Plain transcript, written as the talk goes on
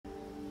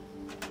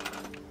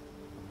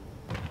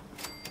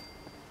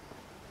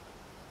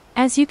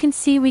As you can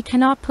see, we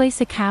cannot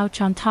place a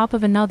couch on top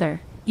of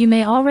another. You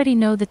may already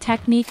know the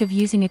technique of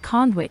using a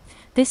conduit.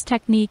 This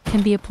technique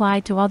can be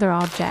applied to other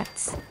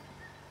objects.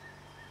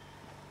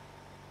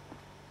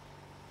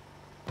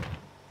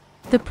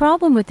 The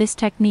problem with this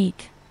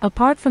technique,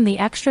 apart from the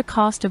extra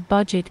cost of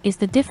budget, is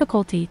the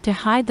difficulty to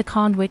hide the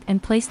conduit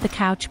and place the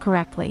couch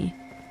correctly.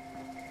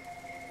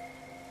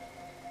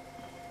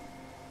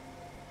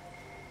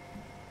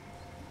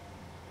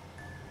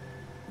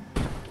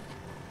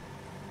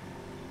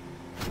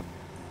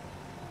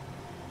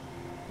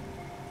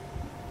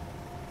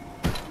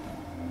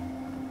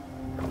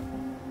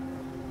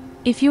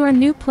 If you are a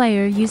new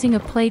player using a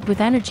plate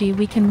with energy,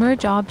 we can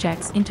merge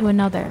objects into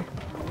another.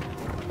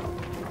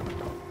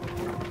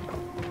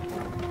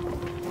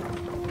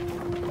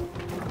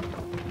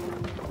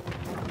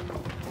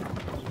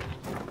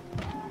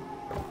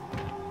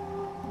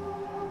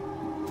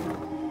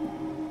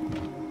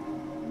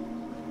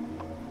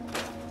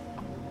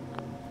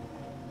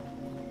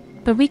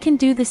 But we can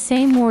do the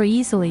same more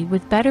easily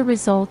with better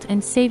result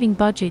and saving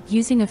budget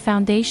using a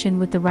foundation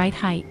with the right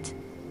height.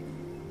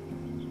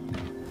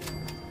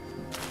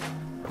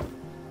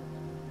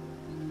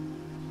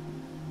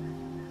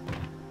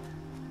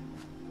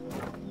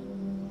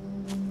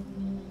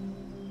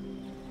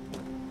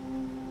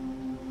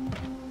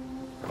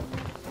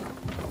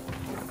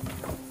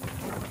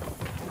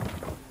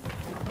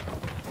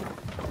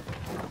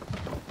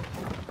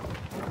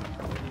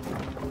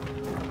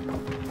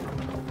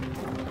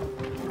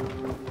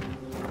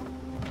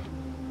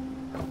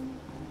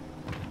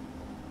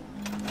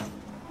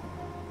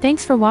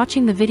 Thanks for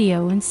watching the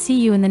video and see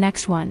you in the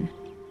next one.